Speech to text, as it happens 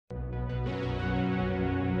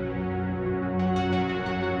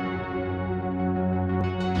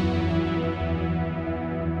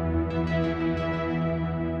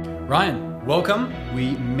Ryan, welcome.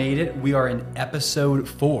 We made it. We are in episode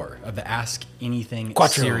 4 of the Ask Anything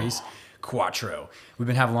series. Quattro. We've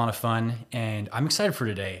been having a lot of fun, and I'm excited for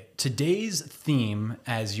today. Today's theme,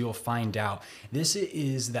 as you'll find out, this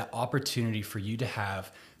is that opportunity for you to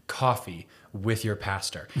have coffee with your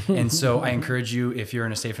pastor. And so I encourage you, if you're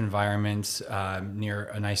in a safe environment, near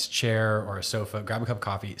a nice chair or a sofa, grab a cup of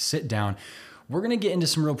coffee, sit down. We're going to get into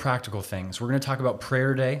some real practical things. We're going to talk about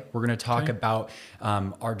prayer today. We're going to talk about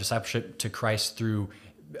our discipleship to Christ through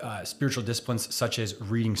spiritual disciplines such as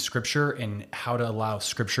reading scripture and how to allow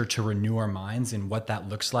scripture to renew our minds and what that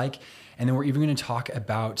looks like. And then we're even going to talk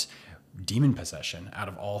about demon possession out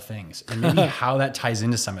of all things and maybe how that ties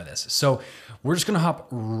into some of this. So we're just going to hop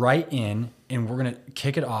right in and we're going to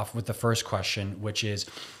kick it off with the first question, which is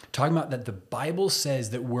talking about that the Bible says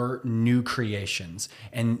that we're new creations.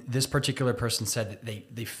 And this particular person said that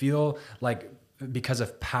they feel like because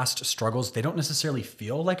of past struggles, they don't necessarily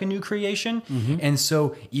feel like a new creation. And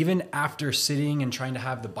so even after sitting and trying to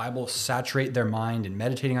have the Bible saturate their mind and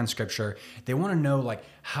meditating on scripture, they want to know, like,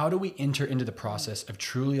 how do we enter into the process of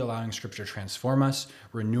truly allowing scripture to transform us,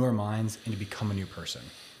 renew our minds, and to become a new person?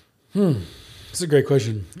 That's a great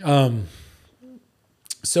question.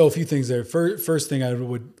 So a few things there. First thing I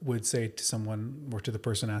would say to someone or to the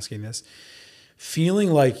person asking this,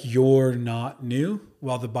 feeling like you're not new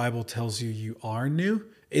while the Bible tells you you are new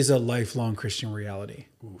is a lifelong Christian reality.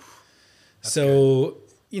 So,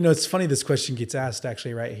 good. It's funny this question gets asked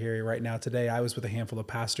actually right here, right now, today. I was with a handful of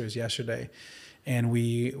pastors yesterday and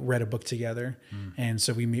we read a book together. And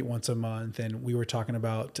so we meet once a month and we were talking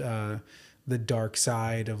about the dark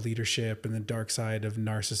side of leadership and the dark side of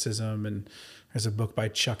narcissism. And there's a book by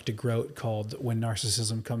Chuck DeGroat called When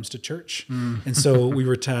Narcissism Comes to Church. And so we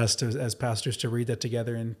were tasked as pastors to read that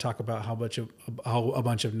together and talk about how a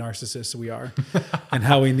bunch of narcissists we are and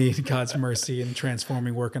how we need God's mercy and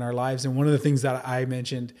transforming work in our lives. And one of the things that I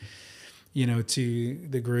mentioned, to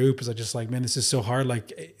the group is I just like, man, this is so hard.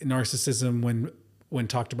 Like narcissism, when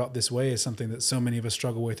talked about this way, is something that so many of us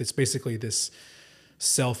struggle with. It's basically this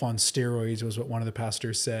self on steroids was what one of the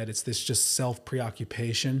pastors said. It's this just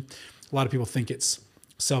self-preoccupation. A lot of people think it's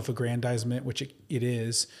self-aggrandizement, which it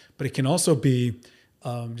is, but it can also be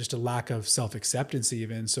just a lack of self-acceptance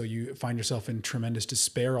even. So you find yourself in tremendous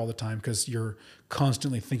despair all the time because you're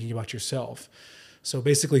constantly thinking about yourself. So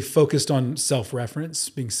basically focused on self-reference,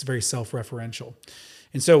 being very self-referential.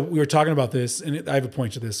 And so we were talking about this, and I have a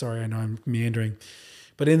point to this. Sorry, I know I'm meandering.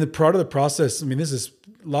 But in the part of the process, this is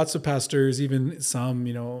lots of pastors, even some,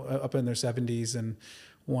 up in their 70s, and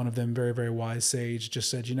one of them, very, very wise sage,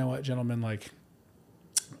 just said, you know what, gentlemen, like,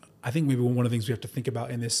 I think maybe one of the things we have to think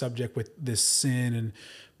about in this subject with this sin and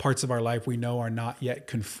parts of our life we know are not yet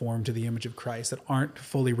conformed to the image of Christ, that aren't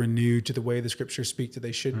fully renewed to the way the scriptures speak that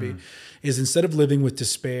they should be, is instead of living with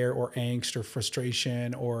despair or angst or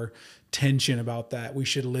frustration or tension about that, we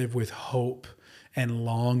should live with hope and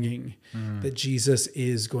longing that Jesus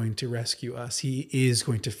is going to rescue us. He is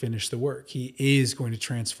going to finish the work. He is going to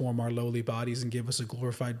transform our lowly bodies and give us a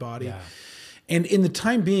glorified body. Yeah. And in the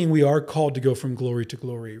time being, we are called to go from glory to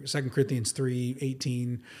glory. 2 Corinthians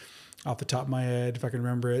 3:18, off the top of my head, if I can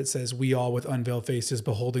remember it, says, we all with unveiled faces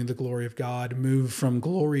beholding the glory of God move from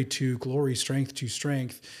glory to glory, strength to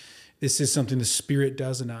strength. This is something the Spirit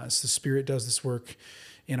does in us. The Spirit does this work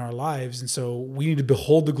in our lives. And so we need to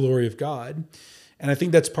behold the glory of God. And I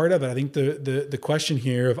think that's part of it. I think the question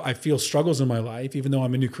here of I feel struggles in my life, even though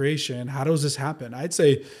I'm a new creation, how does this happen? I'd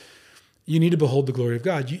say you need to behold the glory of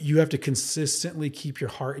God. You have to consistently keep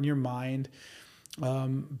your heart and your mind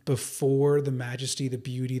before the majesty, the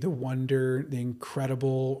beauty, the wonder, the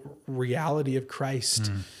incredible reality of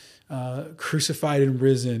Christ, crucified and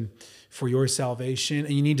risen for your salvation.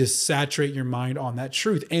 And you need to saturate your mind on that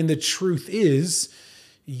truth. And the truth is,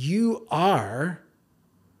 you are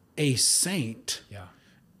a saint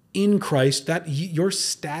in Christ, that your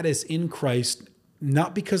status in Christ,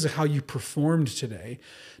 not because of how you performed today,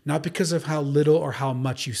 not because of how little or how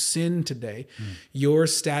much you sinned today, your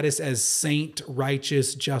status as saint,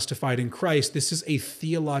 righteous, justified in Christ, this is a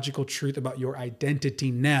theological truth about your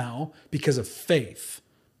identity now because of faith,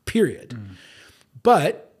 period.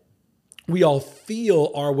 But we all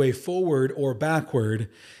feel our way forward or backward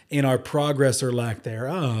in our progress or lack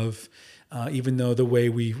thereof, even though the way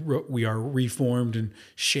we are reformed and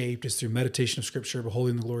shaped is through meditation of scripture,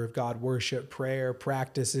 beholding the glory of God, worship, prayer,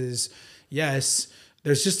 practices. Yes,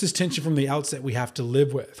 there's just this tension from the outset we have to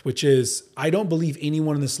live with, which is, I don't believe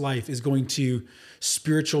anyone in this life is going to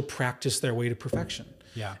spiritual practice their way to perfection.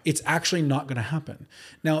 Yeah. It's actually not going to happen.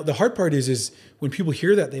 Now, the hard part is when people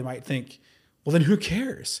hear that, they might think, well, then who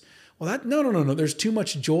cares? well, no. There's too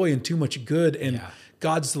much joy and too much good. And Yeah.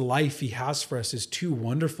 God's life he has for us is too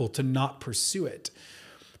wonderful to not pursue it.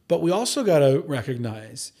 But we also got to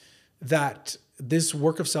recognize that this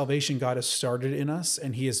work of salvation God has started in us,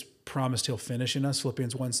 and he has promised he'll finish in us.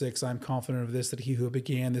 Philippians 1:6, I'm confident of this, that he who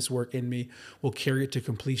began this work in me will carry it to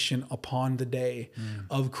completion upon the day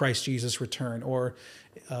of Christ Jesus' return. Or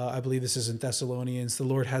I believe this is in Thessalonians, the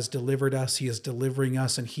Lord has delivered us, he is delivering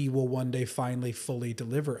us, and he will one day finally fully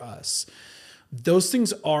deliver us. Those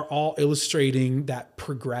things are all illustrating that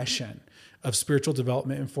progression of spiritual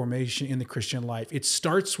development and formation in the Christian life. It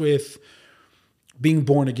starts with being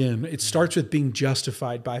born again. It starts with being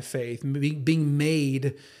justified by faith, being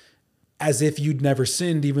made as if you'd never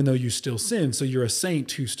sinned, even though you still sin. So you're a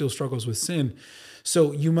saint who still struggles with sin.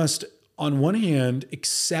 So you must, on one hand,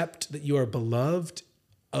 accept that you are beloved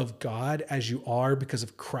of God as you are because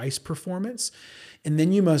of Christ's performance. And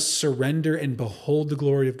then you must surrender and behold the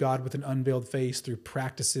glory of God with an unveiled face through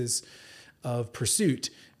practices of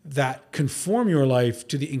pursuit that conform your life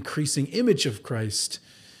to the increasing image of Christ,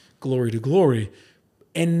 glory to glory,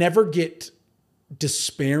 and never get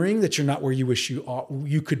despairing that you're not where you wish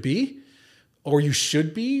you could be or you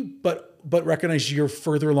should be, but recognize you're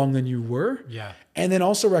further along than you were. Yeah. And then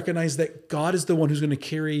also recognize that God is the one who's going to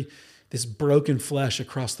carry this broken flesh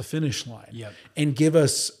across the finish line. Yep. And give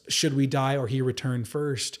us, should we die or he return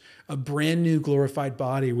first, a brand new glorified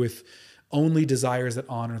body with only desires that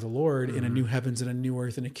honor the Lord in a new heavens and a new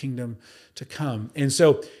earth and a kingdom to come. And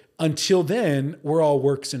so until then, we're all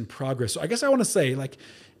works in progress. So I guess I want to say, like,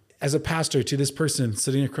 as a pastor to this person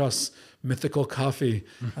sitting across mythical coffee,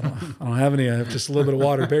 I don't have any. I have just a little bit of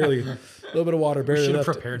water, barely Should have left.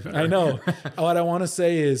 prepared better. I know. What I want to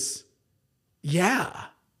say is, yeah.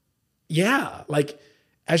 Like,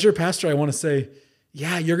 as your pastor, I want to say,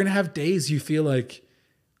 yeah, you're going to have days you feel like,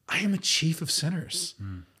 I am a chief of sinners.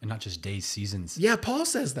 And not just days, seasons. Yeah, Paul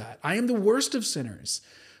says that. I am the worst of sinners.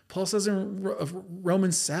 Paul says in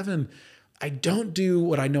Romans 7, I don't do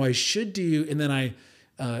what I know I should do, and then I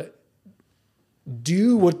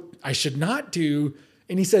do what I should not do.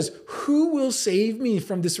 And he says, who will save me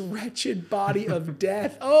from this wretched body of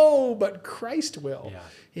death? Oh, but Christ will.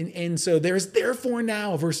 Yeah. And so there's therefore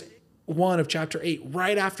now, verse 1 of chapter 8,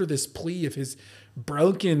 right after this plea of his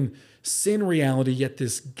broken sin reality, yet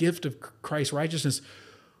this gift of Christ's righteousness,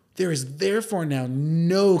 there is therefore now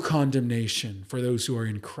no condemnation for those who are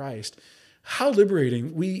in Christ. How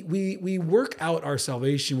liberating. We work out our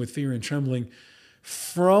salvation with fear and trembling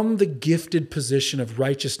from the gifted position of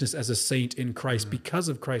righteousness as a saint in Christ, because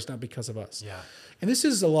of Christ, not because of us. Yeah. And this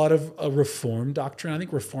is a lot of a Reformed doctrine. I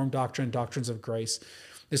think Reformed doctrine, doctrines of grace,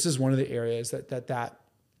 this is one of the areas that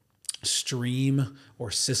stream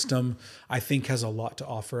or system, I think, has a lot to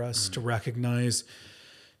offer us to recognize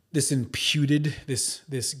this imputed,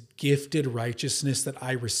 this gifted righteousness that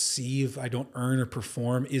I receive, I don't earn or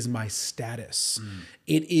perform, is my status.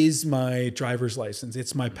 It is my driver's license.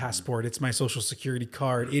 It's my passport. It's my social security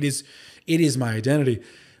card. It is my identity.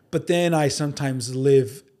 But then I sometimes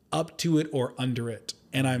live up to it or under it.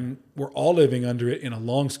 And we're all living under it in a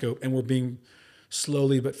long scope, and we're being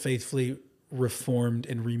slowly but faithfully reformed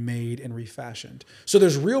and remade and refashioned. So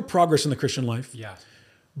there's real progress in the Christian life. Yeah.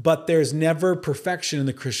 But there's never perfection in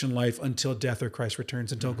the Christian life until death or Christ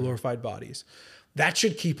returns, until glorified bodies. That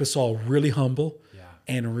should keep us all really humble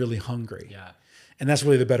and really hungry. Yeah. And that's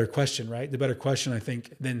really the better question, right? The better question, I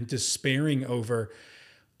think, than despairing over,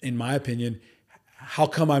 in my opinion, how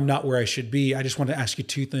come I'm not where I should be? I just want to ask you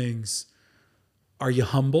two things. Are you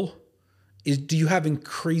humble? Do you have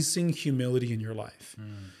increasing humility in your life?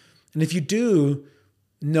 And if you do,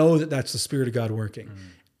 know that that's the Spirit of God working.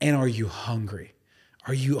 And are you hungry?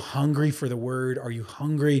 Are you hungry for the word? Are you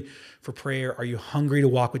hungry for prayer? Are you hungry to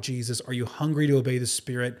walk with Jesus? Are you hungry to obey the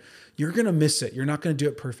Spirit? You're going to miss it. You're not going to do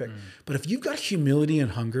it perfect. But if you've got humility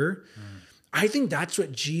and hunger, I think that's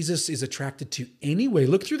what Jesus is attracted to anyway.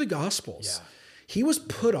 Look through the Gospels. Yeah. He was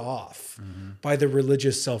put off by the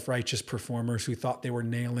religious, self-righteous performers who thought they were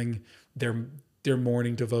nailing their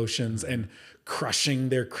morning devotions and crushing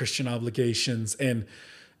their Christian obligations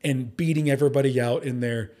and beating everybody out in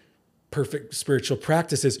their perfect spiritual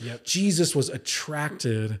practices. Yep. Jesus was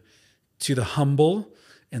attracted to the humble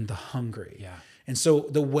and the hungry. Yeah. And so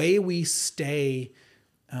the way we stay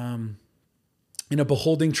in a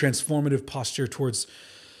beholding, transformative posture towards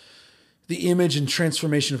the image and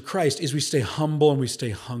transformation of Christ is we stay humble and we stay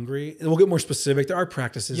hungry. And we'll get more specific. There are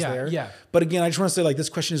practices there. Yeah. But again, I just want to say, like, this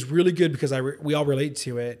question is really good because we all relate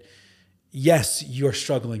to it. Yes, you're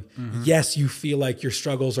struggling. Yes, you feel like your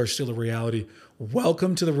struggles are still a reality.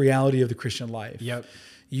 Welcome to the reality of the Christian life. Yep.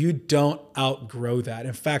 You don't outgrow that.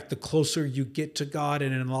 In fact, the closer you get to God,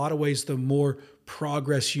 and in a lot of ways, the more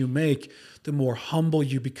progress you make, the more humble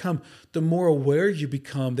you become, the more aware you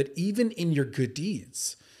become that even in your good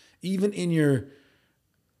deeds, even in your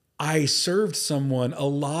I served someone, a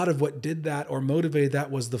lot of what did that or motivated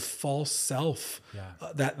that was the false self,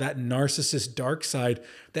 that narcissist dark side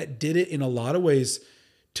that did it in a lot of ways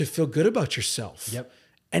to feel good about yourself. Yep.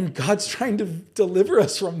 And God's trying to deliver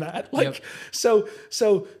us from that.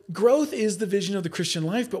 So growth is the vision of the Christian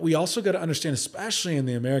life, but we also got to understand, especially in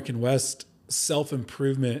the American West,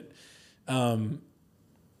 self-improvement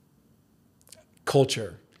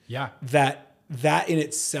culture. Yeah. That in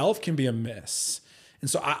itself can be a miss. And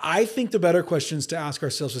so I think the better questions to ask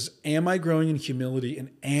ourselves is, am I growing in humility and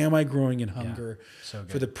am I growing in hunger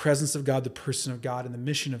for the presence of God, the person of God, and the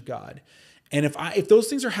mission of God? And if those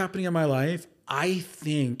things are happening in my life, I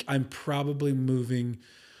think I'm probably moving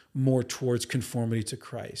more towards conformity to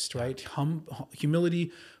Christ, right?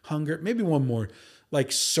 Humility, hunger, maybe one more,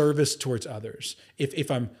 like service towards others. If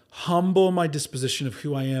I'm humble in my disposition of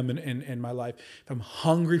who I am in my life, if I'm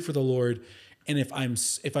hungry for the Lord, and if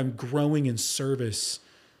I'm growing in service,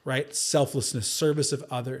 right? Selflessness, service of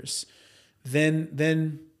others,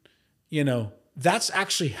 then that's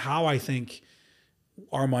actually how I think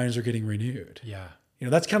our minds are getting renewed. Yeah.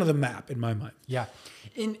 That's kind of the map in my mind. Yeah.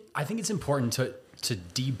 And I think it's important to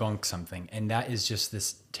debunk something, and that is just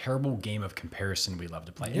this terrible game of comparison we love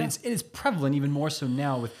to play. And it's prevalent even more so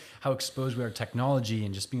now with how exposed we are to technology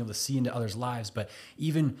and just being able to see into others' lives. But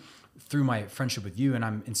even through my friendship with you, and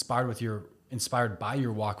I'm inspired by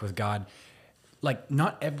your walk with God, like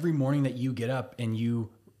not every morning that you get up and you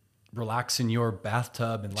relax in your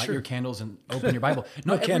bathtub and light your candles and open your Bible.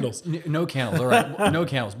 No candles. No candles. All right. No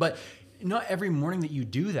candles. But not every morning that you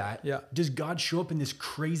do that, does God show up in this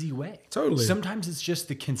crazy way. Totally. Sometimes it's just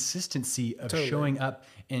the consistency of showing up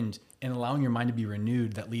and allowing your mind to be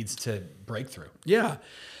renewed that leads to breakthrough. Yeah.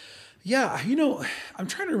 Yeah. I'm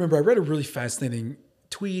trying to remember. I read a really fascinating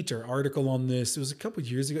tweet or article on this. It was a couple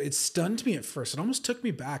of years ago. It stunned me at first. It almost took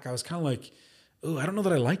me back. I was kind of like, oh, I don't know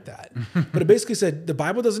that I like that. But it basically said, the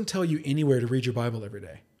Bible doesn't tell you anywhere to read your Bible every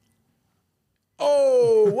day.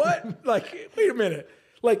 Oh, what? Like, wait a minute.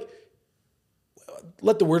 Like,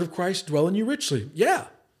 let the word of Christ dwell in you richly. Yeah.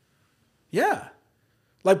 Yeah.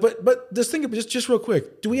 Like, but just think of just real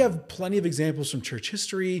quick. Do we have plenty of examples from church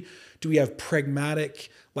history? Do we have pragmatic,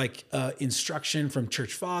 instruction from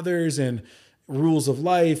church fathers and rules of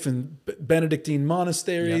life and Benedictine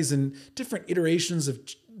monasteries and different iterations of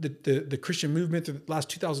the Christian movement through the last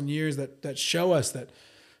 2,000 years that show us that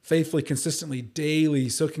faithfully, consistently, daily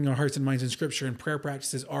soaking our hearts and minds in Scripture and prayer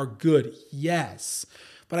practices are good? Yes.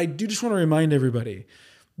 But I do just want to remind everybody,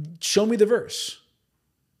 show me the verse.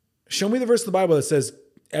 Show me the verse of the Bible that says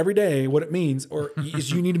every day what it means, or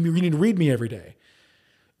is you need to read me every day.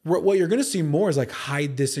 What you're going to see more is like,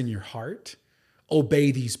 hide this in your heart.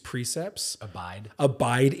 Obey these precepts.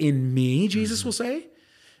 Abide in me, Jesus will say.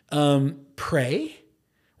 Pray,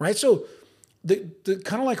 right? So the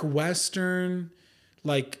kind of like Western,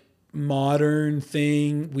 like modern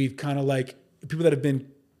thing, we've kind of like people that have been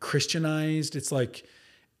Christianized. It's like,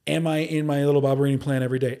 am I in my little Bible reading plan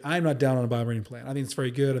every day? I'm not down on a Bible reading plan. I think it's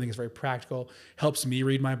very good. I think it's very practical. Helps me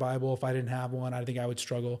read my Bible. If I didn't have one, I think I would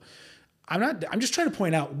struggle. I'm just trying to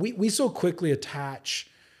point out, we so quickly attach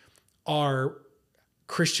our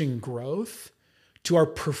Christian growth to our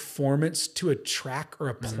performance to a track or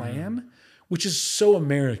a plan, which is so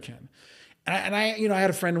American. And I had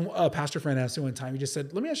a pastor friend asked me one time, he just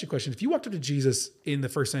said, let me ask you a question. If you walked up to Jesus in the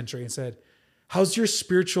first century and said, how's your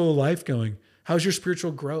spiritual life going? How's your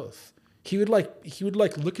spiritual growth? He would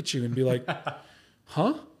look at you and be like,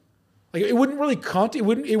 huh? Like it wouldn't really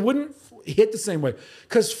it wouldn't hit the same way.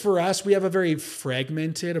 Because for us, we have a very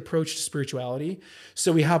fragmented approach to spirituality.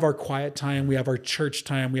 So we have our quiet time, we have our church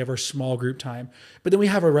time, we have our small group time, but then we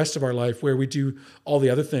have our rest of our life where we do all the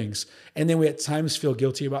other things. And then we at times feel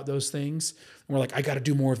guilty about those things. And we're like, I got to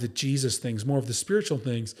do more of the Jesus things, more of the spiritual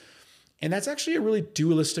things. And that's actually a really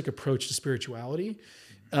dualistic approach to spirituality.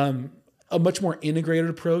 A much more integrated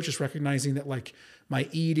approach is recognizing that like my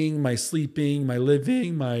eating, my sleeping, my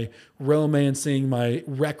living, my romancing, my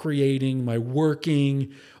recreating, my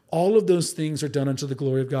working, all of those things are done unto the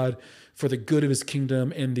glory of God for the good of his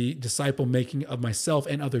kingdom and the disciple making of myself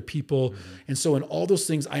and other people. And so in all those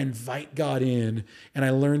things, I invite God in and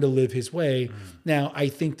I learn to live his way. Now, I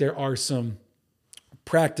think there are some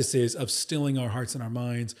practices of stilling our hearts and our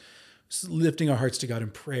minds, lifting our hearts to God in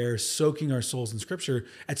prayer, soaking our souls in Scripture.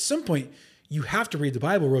 At some point, you have to read the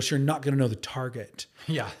Bible, or else you're not going to know the target.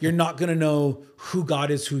 Yeah. You're not going to know who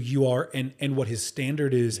God is, who you are, and what his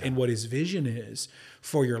standard is, and what his vision is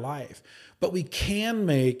for your life. But we can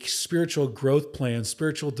make spiritual growth plans,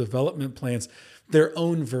 spiritual development plans, their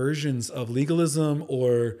own versions of legalism,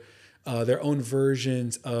 or their own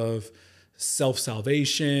versions of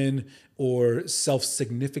self-salvation or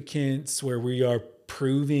self-significance, where we are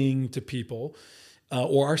proving to people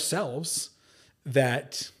or ourselves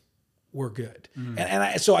that we're good.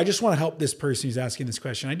 So I just want to help this person who's asking this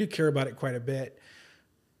question. I do care about it quite a bit.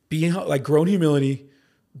 Grow in humility,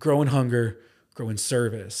 grow in hunger, grow in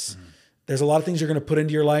service. There's a lot of things you're going to put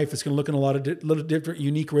into your life. It's going to look in a lot of little different,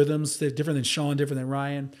 unique rhythms. They're different than Sean, different than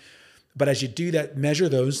Ryan. But as you do that, measure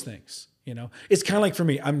those things. You know, it's kind of like for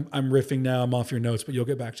me. I'm riffing now. I'm off your notes, but you'll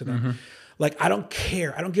get back to them. Like, I don't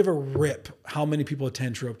care. I don't give a rip how many people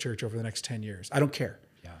attend True Hope Church over the next 10 years. I don't care.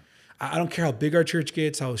 I don't care how big our church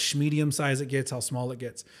gets, how medium size it gets, how small it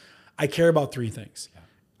gets. I care about three things.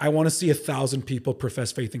 I want to see 1,000 people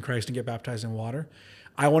profess faith in Christ and get baptized in water.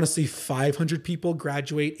 I want to see 500 people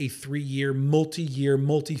graduate a 3-year, multi-year,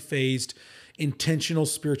 multi-phased, intentional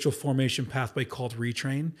spiritual formation pathway called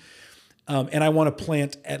Retrain. And I want to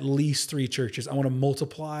plant at least 3 churches. I want to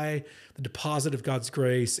multiply the deposit of God's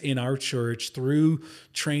grace in our church through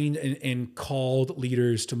trained and called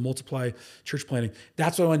leaders to multiply church planting.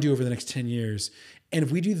 That's what I want to do over the next 10 years. And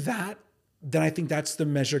if we do that, then I think that's the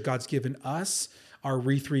measure God's given us, our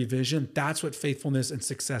Re3 vision. That's what faithfulness and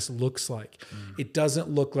success looks like. It doesn't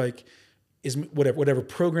look like whatever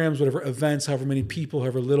programs, whatever events, however many people,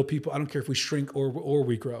 however little people. I don't care if we shrink or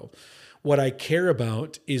we grow. What I care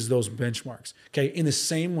about is those benchmarks. Okay. In the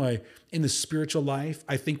same way, in the spiritual life,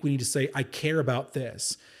 I think we need to say, I care about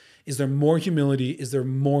this. Is there more humility? Is there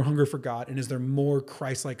more hunger for God? And is there more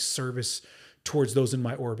Christ-like service towards those in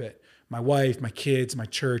my orbit? My wife, my kids, my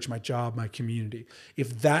church, my job, my community.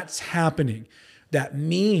 If that's happening, that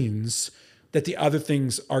means that the other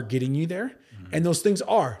things are getting you there. And those things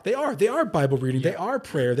they are Bible reading. They are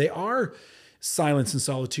prayer. They are silence and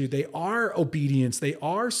solitude. They are obedience. They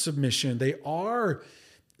are submission. They are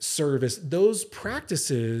service. Those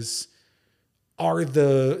practices are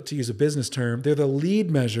to use a business term, they're the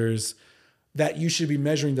lead measures that you should be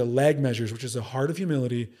measuring, the leg measures, which is a heart of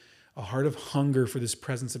humility, a heart of hunger for this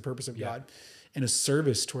presence and purpose of God, and a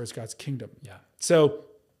service towards God's kingdom. So,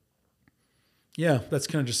 that's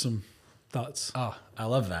kind of just some thoughts. Oh, I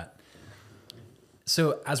love that.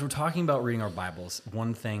 So as we're talking about reading our Bibles,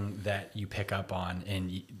 one thing that you pick up on,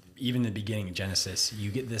 and even in the beginning of Genesis,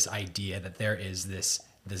 you get this idea that there is this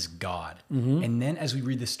God. And then as we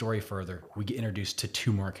read the story further, we get introduced to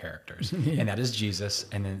 2 more characters, and that is Jesus,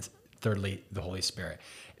 and then thirdly, the Holy Spirit.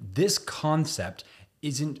 This concept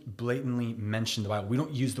isn't blatantly mentioned in the Bible. We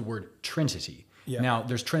don't use the word Trinity. Now,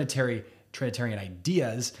 there's Trinitarian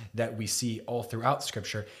ideas that we see all throughout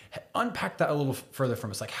Scripture. Unpack that a little further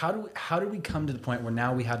from us. Like, how do we come to the point where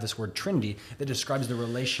now we have this word Trinity that describes the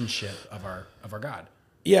relationship of our God?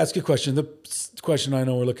 Yeah, it's a good question. The question I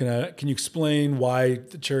know we're looking at, can you explain why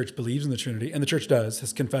the church believes in the Trinity? And the church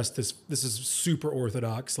has confessed this. This is super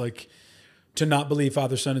orthodox, like to not believe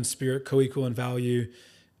Father, Son, and Spirit co-equal in value,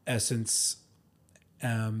 essence,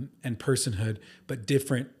 and personhood, but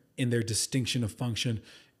different in their distinction of function,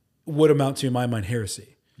 would amount to, in my mind,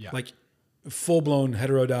 heresy. Like full-blown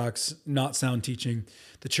heterodox, not sound teaching.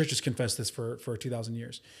 The church has confessed this for 2,000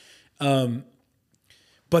 years.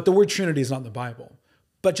 But the word Trinity is not in the Bible.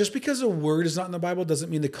 But just because a word is not in the Bible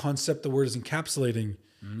doesn't mean the concept the word is encapsulating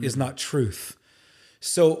is not truth.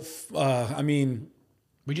 So,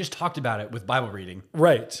 we just talked about it with Bible reading.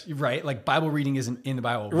 Right. Like Bible reading isn't in the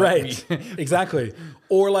Bible. Right. Exactly.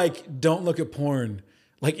 Or like, don't look at porn,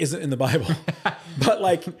 like isn't in the Bible. But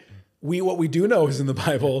like what we do know is in the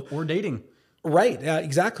Bible. Or dating. Right.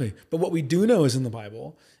 Exactly. But what we do know is in the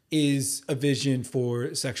Bible is a vision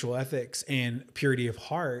for sexual ethics and purity of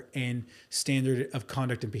heart and standard of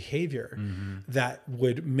conduct and behavior that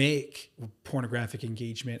would make pornographic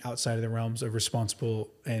engagement outside of the realms of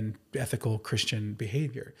responsible and ethical Christian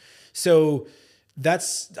behavior. So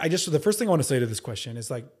the first thing I want to say to this question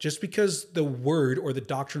is like, just because the word or the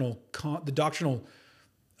doctrinal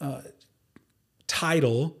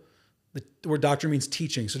title, the word doctrine means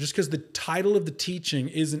teaching. So just because the title of the teaching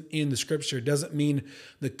isn't in the Scripture doesn't mean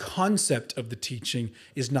the concept of the teaching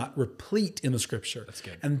is not replete in the Scripture. That's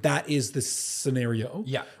good. And that is the scenario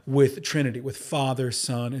with Trinity, with Father,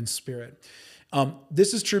 Son, and Spirit.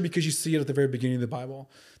 This is true because you see it at the very beginning of the Bible.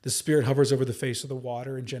 The Spirit hovers over the face of the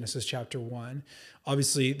water in Genesis chapter 1.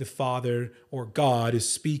 Obviously, the Father or God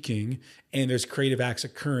is speaking, and there's creative acts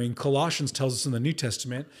occurring. Colossians tells us in the New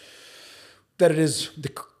Testament that it is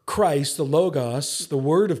the Christ, the Logos, the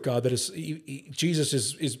Word of God, that is, Jesus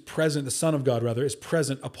is present, the Son of God, rather, is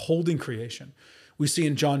present, upholding creation. We see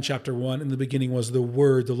in John chapter 1, in the beginning was the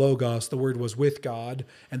Word, the Logos, the Word was with God,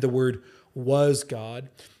 and the Word was God.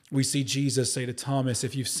 We see Jesus say to Thomas,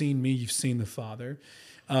 if you've seen me, you've seen the Father.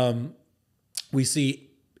 We see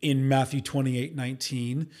in Matthew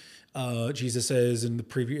 28:19, Jesus says in the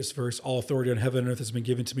previous verse, all authority on heaven and earth has been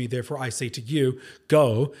given to me. Therefore, I say to you,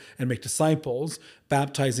 go and make disciples,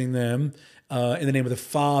 baptizing them in the name of the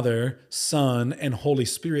Father, Son, and Holy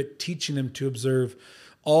Spirit, teaching them to observe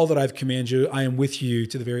all that I've commanded you. I am with you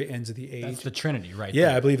to the very ends of the age. That's the Trinity, right?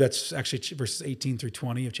 Yeah, I believe that's actually verses 18 through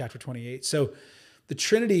 20 of chapter 28. So the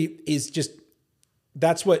Trinity is just,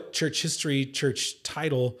 that's what church history, church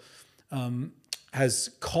title has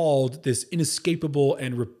called this inescapable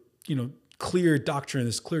and clear doctrine,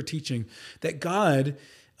 this clear teaching that God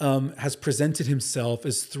has presented himself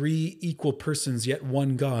as three equal persons, yet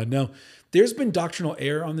one God. Now, there's been doctrinal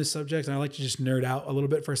error on this subject, and I like to just nerd out a little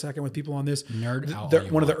bit for a second with people on this.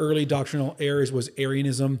 One of the early doctrinal errors was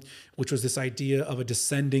Arianism, which was this idea of a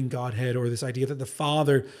descending Godhead, or this idea that the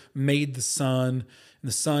Father made the Son, and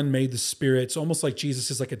the Son made the Spirit. It's almost like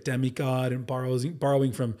Jesus is like a demigod and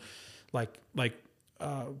borrowing from like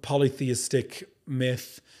polytheistic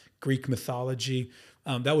myth, Greek mythology.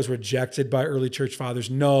 That was rejected by early church fathers.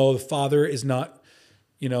 No, the Father is not,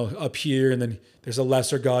 up here, and then there's a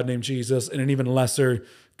lesser God named Jesus and an even lesser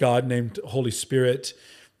God named Holy Spirit.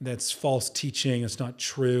 That's false teaching. It's not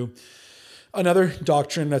true. Another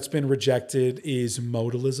doctrine that's been rejected is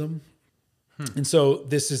modalism. And so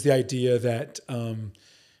this is the idea that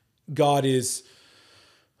God is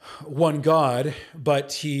one God,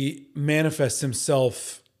 but he manifests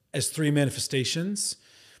himself as three manifestations,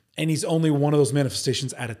 and he's only one of those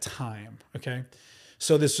manifestations at a time, okay?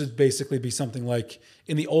 So this would basically be something like,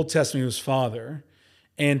 in the Old Testament, he was Father,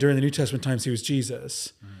 and during the New Testament times, he was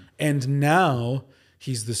Jesus, and now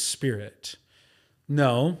he's the Spirit.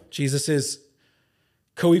 No, Jesus is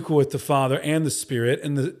co-equal with the Father and the Spirit,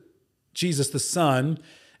 and Jesus, the Son,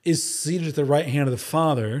 is seated at the right hand of the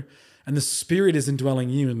Father, and the Spirit is indwelling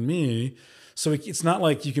you and me. So it's not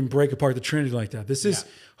like you can break apart the Trinity like that. This is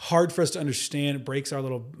hard for us to understand. It breaks our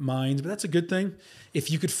little minds, but that's a good thing. If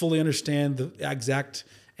you could fully understand the exact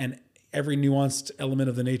and every nuanced element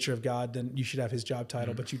of the nature of God, then you should have his job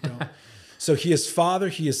title, but you don't. So he is Father,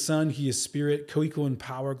 he is Son, he is Spirit, co-equal in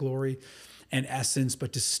power, glory, and essence,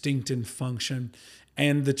 but distinct in function.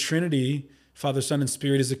 And the Trinity, Father, Son, and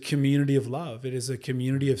Spirit, is a community of love. It is a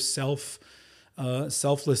community of selfless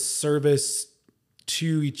service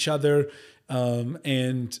to each other.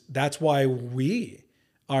 And that's why we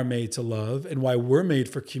are made to love, and why we're made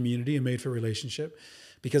for community and made for relationship,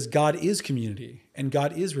 because God is community and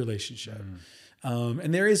God is relationship.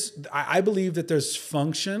 And I believe that there's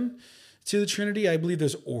function to the Trinity. I believe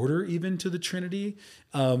there's order even to the Trinity.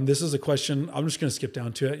 This is a question, I'm just going to skip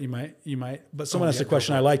down to it. You might, but someone asked a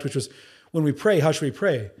question I liked, which was, when we pray, how should we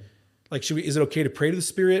pray? Like, is it okay to pray to the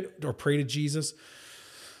Spirit or pray to Jesus?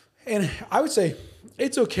 And I would say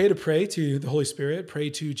it's okay to pray to the Holy Spirit, pray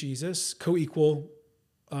to Jesus, co-equal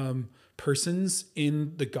persons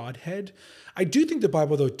in the Godhead. I do think the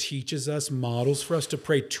Bible, though, teaches us, models for us to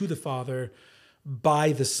pray to the Father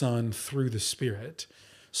by the Son through the Spirit.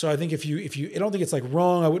 So I think if you, I don't think it's like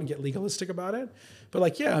wrong. I wouldn't get legalistic about it, but I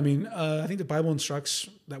think the Bible instructs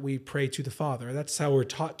that we pray to the Father. That's how we're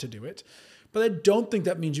taught to do it. But I don't think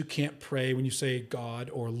that means you can't pray when you say God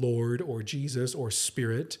or Lord or Jesus or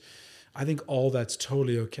Spirit. I think all that's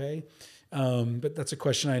totally okay. But that's a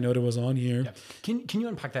question I noted was on here. Yeah. Can you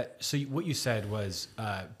unpack that? So what you said was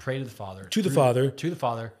pray to the Father. To the Father,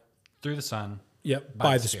 through the Son. Yep,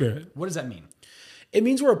 by the Spirit. What does that mean? It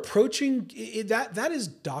means we're approaching that is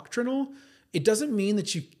doctrinal. It doesn't mean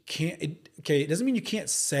that you can't. It doesn't mean you can't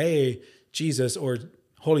say Jesus or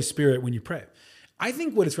Holy Spirit when you pray. I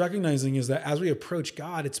think what it's recognizing is that as we approach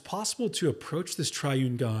God, it's possible to approach this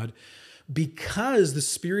triune God because the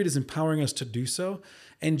Spirit is empowering us to do so.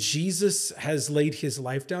 And Jesus has laid his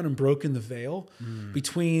life down and broken the veil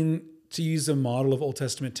between, to use a model of Old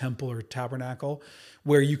Testament temple or tabernacle,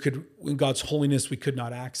 where in God's holiness, we could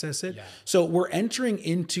not access it. Yeah. So we're entering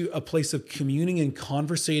into a place of communing and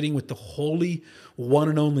conversating with the holy, one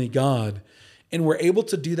and only God. And we're able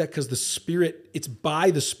to do that because the Spirit, it's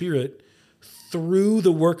by the Spirit, through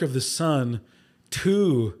the work of the Son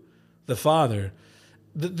to the Father.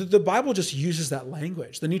 The Bible just uses that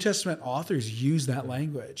language. The New Testament authors use that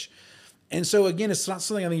language. And so again, it's not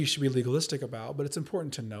something I think you should be legalistic about, but it's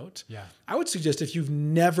important to note. Yeah. I would suggest if you've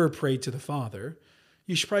never prayed to the Father,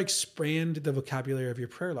 you should probably expand the vocabulary of your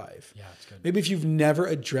prayer life. Yeah, that's good. Maybe if you've never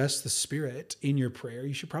addressed the Spirit in your prayer,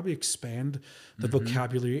 you should probably expand the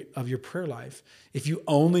vocabulary of your prayer life. If you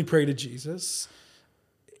only pray to Jesus,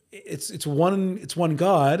 it's one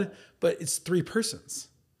God, but it's three persons.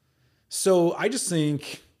 So I just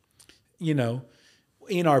think, in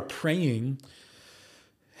our praying,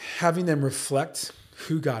 having them reflect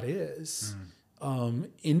who God is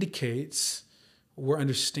indicates we're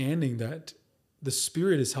understanding that the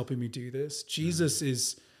Spirit is helping me do this. Jesus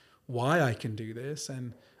is why I can do this.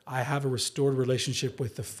 And I have a restored relationship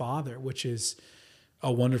with the Father, which is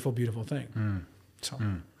a wonderful, beautiful thing.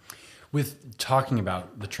 With talking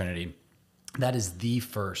about the Trinity, that is the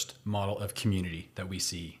first model of community that we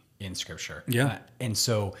see in Scripture. Yeah. And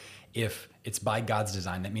so if it's by God's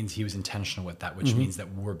design, that means he was intentional with that, which means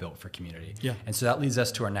that we're built for community. Yeah. And so that leads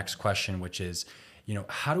us to our next question, which is,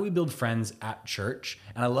 how do we build friends at church?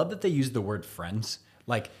 And I love that they use the word friends,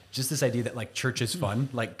 like just this idea that like church is fun,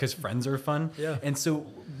 like because friends are fun. Yeah. And so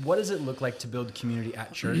what does it look like to build community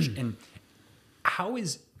at church? And how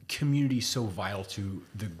is community so vital to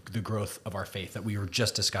the growth of our faith that we were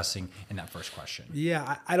just discussing in that first question?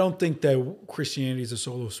 Yeah, I don't think that Christianity is a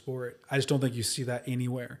solo sport. I just don't think you see that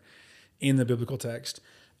anywhere in the biblical text.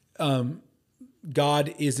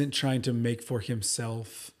 God isn't trying to make for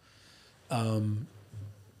himself.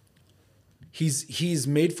 He's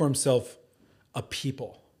made for himself a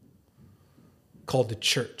people called the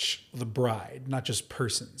church, the bride, not just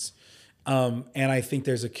persons. And I think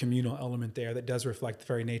there's a communal element there that does reflect the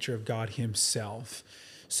very nature of God himself.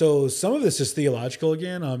 So some of this is theological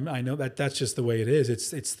again. I know that that's just the way it is.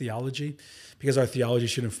 It's theology because our theology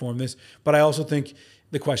should inform this. But I also think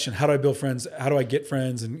the question, how do I build friends? How do I get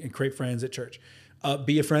friends and create friends at church?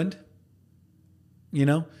 Be a friend.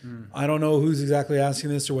 I don't know who's exactly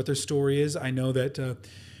asking this or what their story is. I know that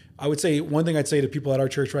I would say one thing I'd say to people at our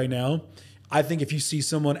church right now, I think if you see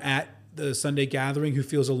someone at the Sunday gathering who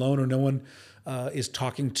feels alone or no one is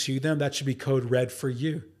talking to them, that should be code red for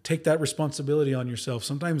you. Take that responsibility on yourself.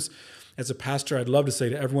 Sometimes as a pastor, I'd love to say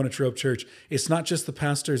to everyone at True Hope Church, it's not just the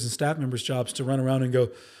pastors and staff members' jobs to run around and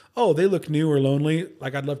go, oh, they look new or lonely.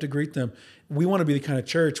 Like, I'd love to greet them. We want to be the kind of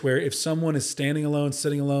church where if someone is standing alone,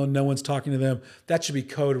 sitting alone, no one's talking to them, that should be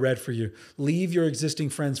code red for you. Leave your existing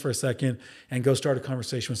friends for a second and go start a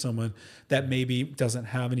conversation with someone that maybe doesn't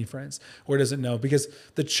have any friends or doesn't know, because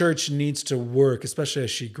the church needs to work, especially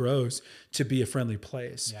as she grows, to be a friendly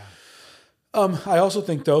place. Yeah. I also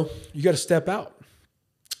think, though, you got to step out,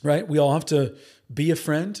 right? We all have to be a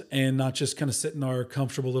friend and not just kind of sit in our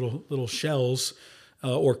comfortable little shells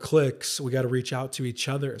or cliques. We got to reach out to each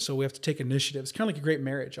other. So we have to take initiative. It's kind of like a great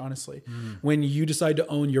marriage, honestly. When you decide to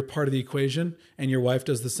own your part of the equation and your wife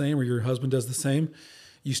does the same or your husband does the same,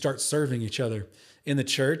 you start serving each other. In the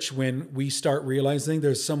church, when we start realizing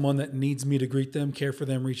there's someone that needs me to greet them, care for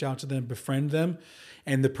them, reach out to them, befriend them,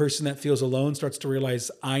 and the person that feels alone starts to realize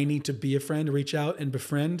I need to be a friend, reach out and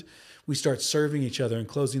befriend, we start serving each other and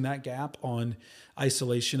closing that gap on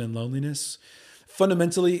isolation and loneliness.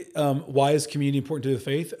 Fundamentally, why is community important to the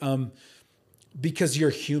faith? Because you're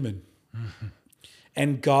human.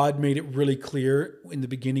 And God made it really clear in the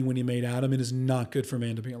beginning when he made Adam, it is not good for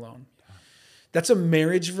man to be alone. That's a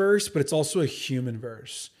marriage verse, but it's also a human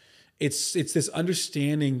verse. It's this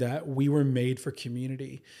understanding that we were made for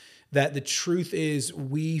community, that the truth is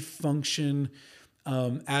we function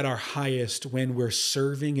at our highest when we're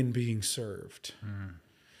serving and being served.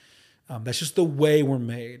 That's just the way we're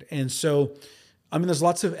made. And so, there's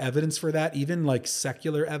lots of evidence for that, even like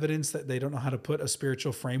secular evidence that they don't know how to put a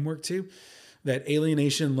spiritual framework to, that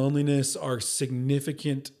alienation, loneliness are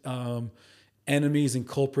significant enemies and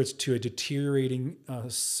culprits to a deteriorating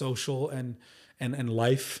social and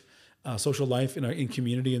life, social life in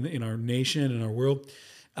community, in our nation, in our world.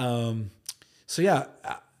 I'm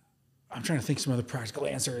trying to think some other practical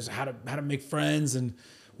answers, how to make friends and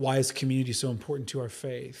why is community so important to our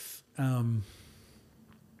faith.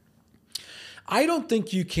 I don't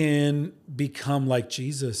think you can become like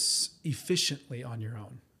Jesus efficiently on your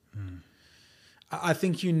own. I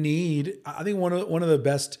think one of the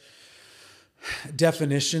best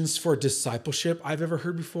definitions for discipleship I've ever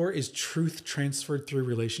heard before is truth transferred through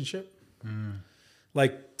relationship.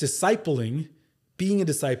 Like discipling, being a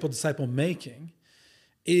disciple making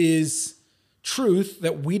is truth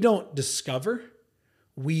that we don't discover,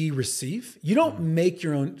 we receive. You don't make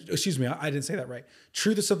your own, excuse me, I didn't say that right.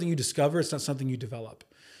 Truth is something you discover, it's not something you develop.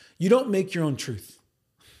 You don't make your own truth.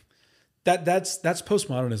 That's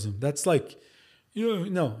postmodernism. That's like,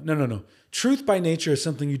 no. Truth by nature is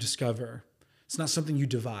something you discover. It's not something you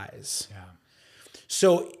devise. Yeah.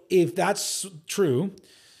 So if that's true,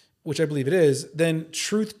 which I believe it is, then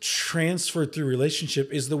truth transferred through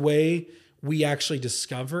relationship is the way we actually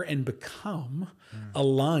discover and become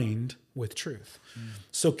aligned with truth.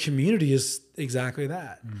 So community is exactly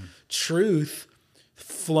that. Truth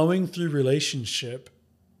flowing through relationship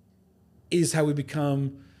is how we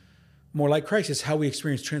become more like Christ. It's how we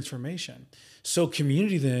experience transformation. So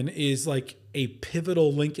community then is like a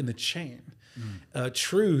pivotal link in the chain.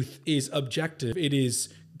 Truth is objective. It is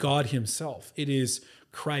God himself. It is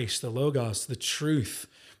Christ, the Logos, the truth,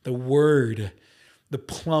 the word, the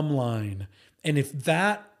plumb line. And if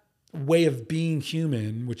that way of being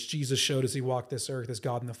human, which Jesus showed as he walked this earth as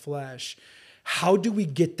God in the flesh, how do we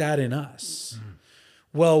get that in us?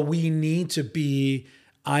 Well, we need to be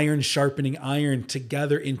iron sharpening iron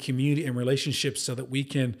together in community and relationships so that we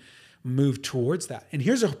can move towards that. And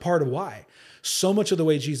here's a part of why. So much of the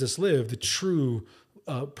way Jesus lived, the true,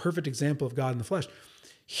 perfect example of God in the flesh,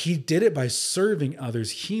 he did it by serving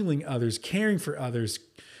others, healing others, caring for others,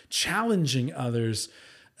 challenging others.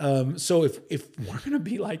 So if we're going to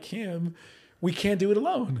be like him, we can't do it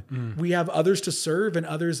alone. We have others to serve and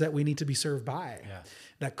others that we need to be served by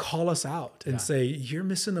that call us out and say, you're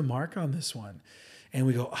missing the mark on this one. And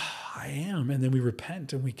we go, oh, I am. And then we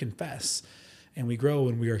repent and we confess and we grow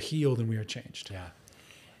and we are healed and we are changed. Yeah.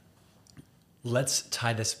 Let's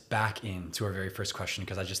tie this back into our very first question,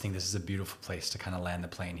 because I just think this is a beautiful place to kind of land the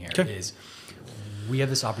plane here. Okay. Is we have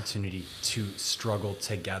this opportunity to struggle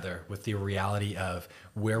together with the reality of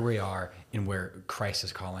where we are and where Christ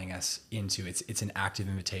is calling us into. It's an active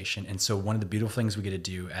invitation. And so one of the beautiful things we get to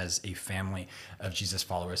do as a family of Jesus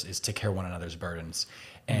followers is to carry one another's burdens.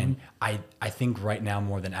 And I think right now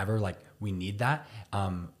more than ever, like, we need that.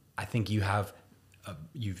 I think you have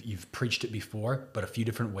you've preached it before, but a few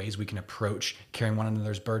different ways we can approach carrying one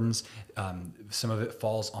another's burdens. Some of it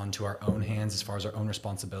falls onto our own hands as far as our own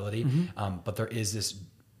responsibility. But there is this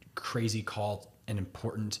crazy call and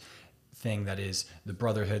important thing that is the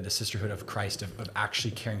brotherhood, the sisterhood of Christ, of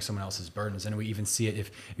actually carrying someone else's burdens. And we even see it,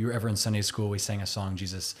 if you were ever in Sunday school, we sang a song,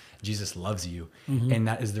 Jesus loves you. And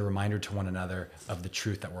that is the reminder to one another of the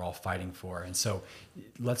truth that we're all fighting for. And so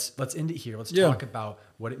let's end it here. Let's talk about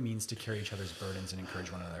what it means to carry each other's burdens and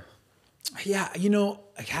encourage one another. Yeah.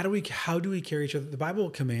 Like how do we carry each other? The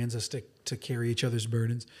Bible commands us to carry each other's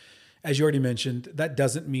burdens. As you already mentioned, that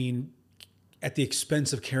doesn't mean at the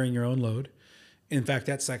expense of carrying your own load. In fact,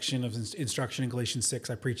 that section of instruction in Galatians 6,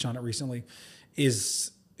 I preached on it recently,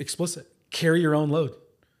 is explicit. Carry your own load,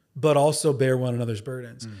 but also bear one another's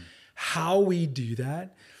burdens. How we do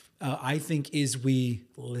that, I think, is we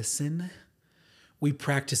listen, we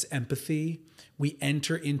practice empathy, we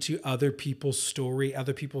enter into other people's story,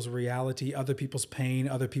 other people's reality, other people's pain,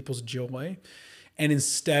 other people's joy. And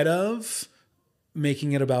instead of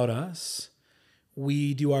making it about us,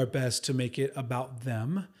 we do our best to make it about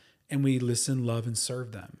them. And we listen, love, and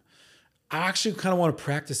serve them. I actually kind of want to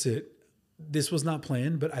practice it. This was not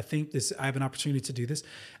planned, but I think I have an opportunity to do this.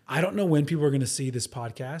 I don't know when people are going to see this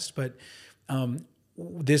podcast, but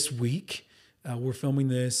this week, we're filming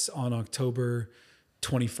this on October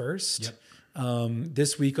 21st.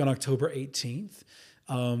 This week on October 18th,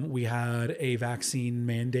 we had a vaccine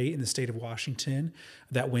mandate in the state of Washington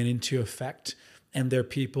that went into effect. And there are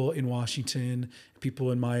people in Washington,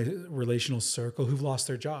 people in my relational circle who've lost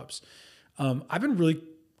their jobs. I've been really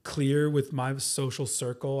clear with my social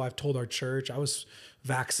circle. I've told our church I was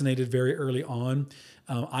vaccinated very early on.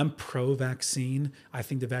 I'm pro-vaccine. I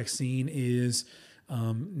think the vaccine is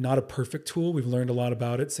not a perfect tool. We've learned a lot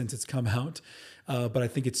about it since it's come out. But I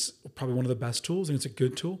think it's probably one of the best tools, and it's a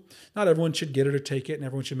good tool. Not everyone should get it or take it, and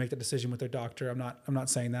everyone should make that decision with their doctor. I'm not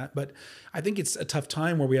saying that, but I think it's a tough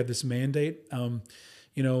time where we have this mandate.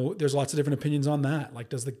 There's lots of different opinions on that.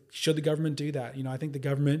 Like, should the government do that? I think the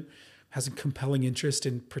government has a compelling interest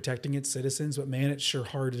in protecting its citizens, but man, it's sure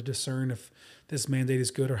hard to discern if this mandate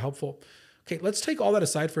is good or helpful. Okay, let's take all that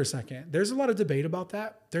aside for a second. There's a lot of debate about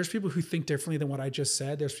that. There's people who think differently than what I just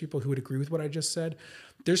said. There's people who would agree with what I just said.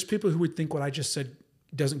 There's people who would think what I just said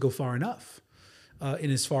doesn't go far enough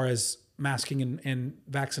in as far as masking and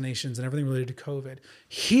vaccinations and everything related to COVID.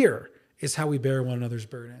 Here is how we bear one another's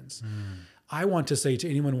burdens. I want to say to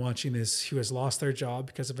anyone watching this who has lost their job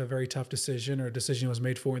because of a very tough decision or a decision that was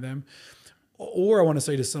made for them, or I want to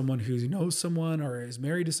say to someone who knows someone or is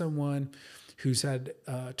married to someone who's had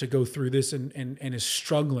to go through this and is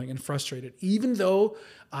struggling and frustrated. Even though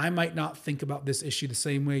I might not think about this issue the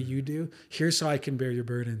same way you do, here's how I can bear your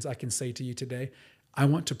burdens. I can say to you today, I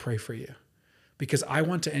want to pray for you because I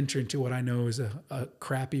want to enter into what I know is a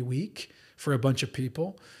crappy week for a bunch of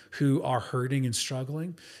people who are hurting and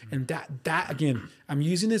struggling. And that again, I'm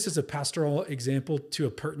using this as a pastoral example to a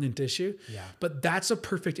pertinent issue, but that's a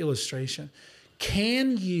perfect illustration.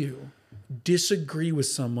 Can you disagree with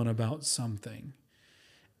someone about something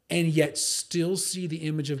and yet still see the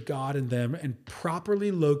image of God in them and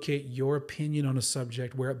properly locate your opinion on a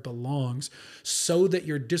subject where it belongs, so that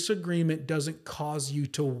your disagreement doesn't cause you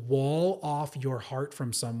to wall off your heart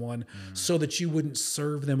from someone so that you wouldn't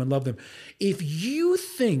serve them and love them? If you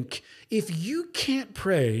can't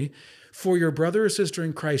pray for your brother or sister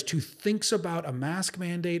in Christ who thinks about a mask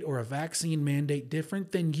mandate or a vaccine mandate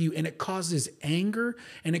different than you, and it causes anger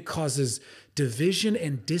and it causes division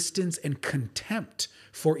and distance and contempt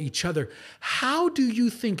for each other, how do you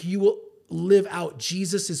think you will live out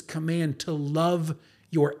Jesus's command to love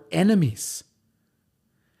your enemies?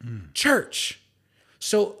 Church.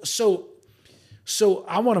 So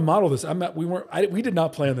I want to model this. We did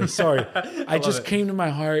not plan this. Sorry. I just came to my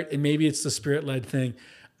heart, and maybe it's the Spirit-led thing.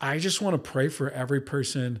 I just want to pray for every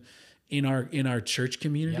person in our church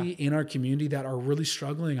community, in our community, that are really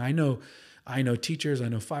struggling. I know teachers, I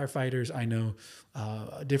know firefighters, I know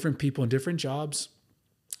different people in different jobs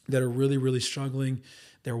that are really, really struggling.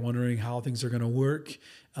 They're wondering how things are going to work.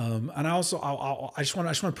 And I just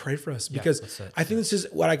want to pray for us, because I think this is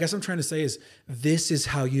what I guess I'm trying to say is, this is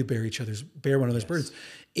how you bear one another's burdens.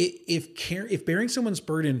 If bearing someone's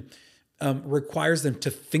burden requires them to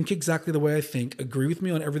think exactly the way I think, agree with me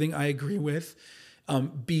on everything I agree with,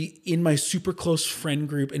 be in my super close friend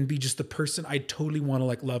group, and be just the person I totally want to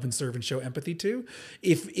like love and serve and show empathy to.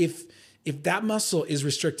 If that muscle is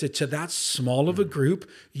restricted to that small of a group,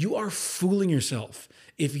 you are fooling yourself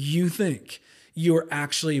if you think you're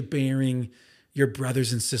actually bearing your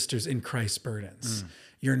brothers and sisters in Christ's burdens.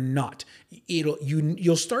 You're not.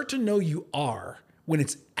 You'll start to know you are when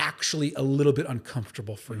it's actually a little bit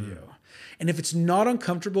uncomfortable for you. And if it's not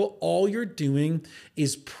uncomfortable, all you're doing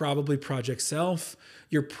is probably Project Self.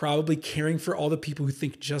 You're probably caring for all the people who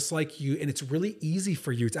think just like you, and it's really easy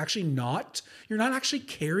for you. It's actually not. You're not actually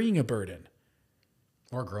carrying a burden.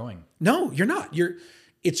 Or growing. No, you're not.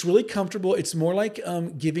 It's really comfortable. It's more like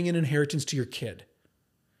giving an inheritance to your kid.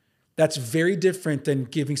 That's very different than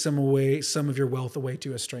giving some of your wealth away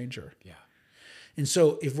to a stranger. Yeah. And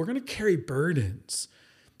so if we're going to carry burdens,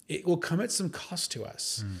 it will come at some cost to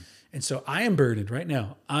us. And so I am burdened right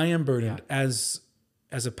now. I am burdened as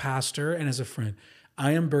a pastor and as a friend.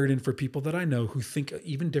 I am burdened for people that I know who think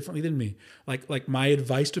even differently than me. Like my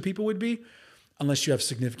advice to people would be, unless you have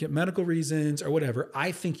significant medical reasons or whatever,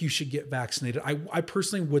 I think you should get vaccinated. I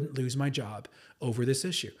personally wouldn't lose my job over this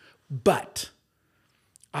issue. But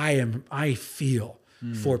I feel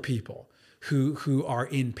for people who are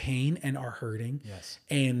in pain and are hurting. Yes.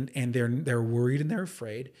 And they're worried and they're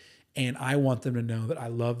afraid. And I want them to know that I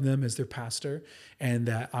love them as their pastor, and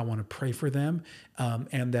that I want to pray for them.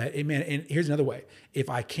 And that, amen. And here's another way. If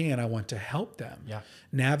I can, I want to help them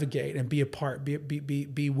navigate and be a part,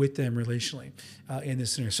 be with them relationally in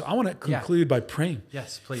this scenario. So I want to conclude by praying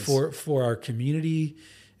please. For our community,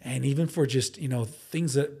 and even for just,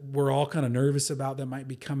 things that we're all kind of nervous about that might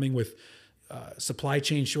be coming with supply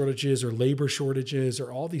chain shortages or labor shortages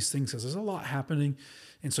or all these things, because there's a lot happening.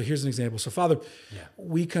 And so here's an example. So Father,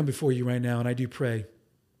 we come before you right now, and I do pray.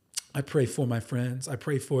 I pray for my friends. I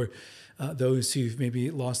pray for those who've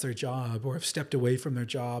maybe lost their job or have stepped away from their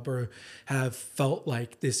job or have felt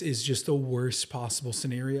like this is just the worst possible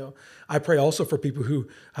scenario. I pray also for people who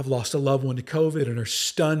have lost a loved one to COVID and are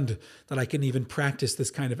stunned that I can even practice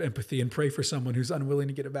this kind of empathy, and pray for someone who's unwilling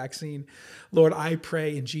to get a vaccine. Lord, I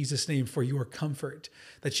pray in Jesus' name for your comfort,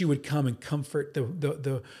 that you would come and comfort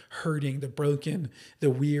the hurting, the broken,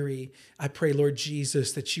 the weary. I pray, Lord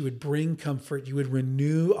Jesus, that you would bring comfort, you would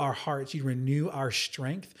renew our hearts, you'd renew our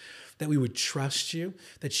strength, that we would trust you,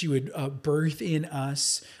 that you would birth in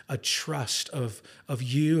us a trust of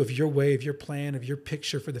you, of your way, of your plan, of your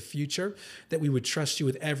picture for the future, that we would trust you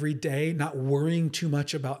with every day, not worrying too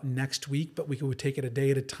much about next week, but we would take it a day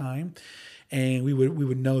at a time. And we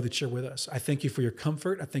would know that you're with us. I thank you for your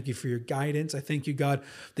comfort. I thank you for your guidance. I thank you, God,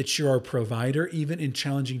 that you're our provider, even in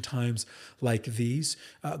challenging times like these.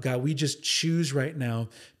 God, we just choose right now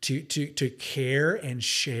to care and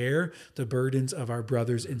share the burdens of our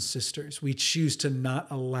brothers and sisters. We choose to not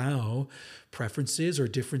allow preferences or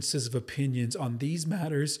differences of opinions on these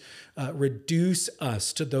matters reduce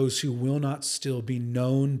us to those who will not still be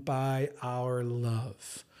known by our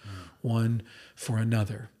love one for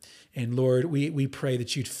another. And Lord, we pray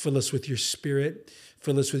that you'd fill us with your Spirit,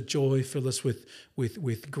 Fill us with joy, fill us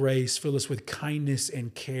with grace, fill us with kindness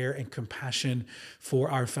and care and compassion for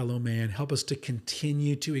our fellow man. Help us to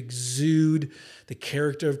continue to exude the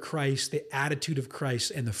character of Christ, the attitude of Christ,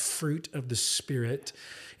 and the fruit of the Spirit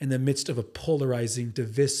in the midst of a polarizing,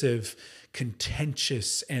 divisive,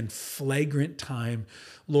 contentious, and flagrant time.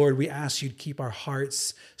 Lord, we ask you to keep our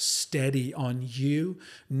hearts steady on you,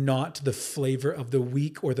 not the flavor of the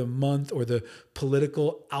week or the month or the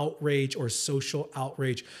political outrage or social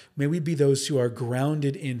outrage. May we be those who are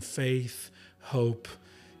grounded in faith, hope,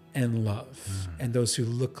 and love, and those who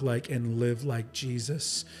look like and live like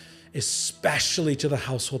Jesus, especially to the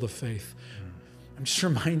household of faith. I'm just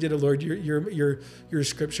reminded of, Lord, your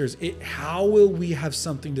scriptures. How will we have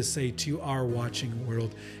something to say to our watching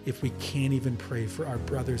world if we can't even pray for our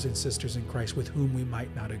brothers and sisters in Christ with whom we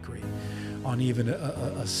might not agree on even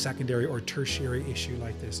a secondary or tertiary issue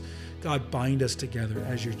like this? God, bind us together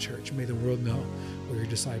as your church. May the world know we're your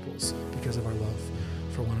disciples because of our love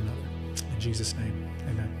for one another. In Jesus' name,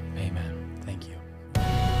 amen. Amen.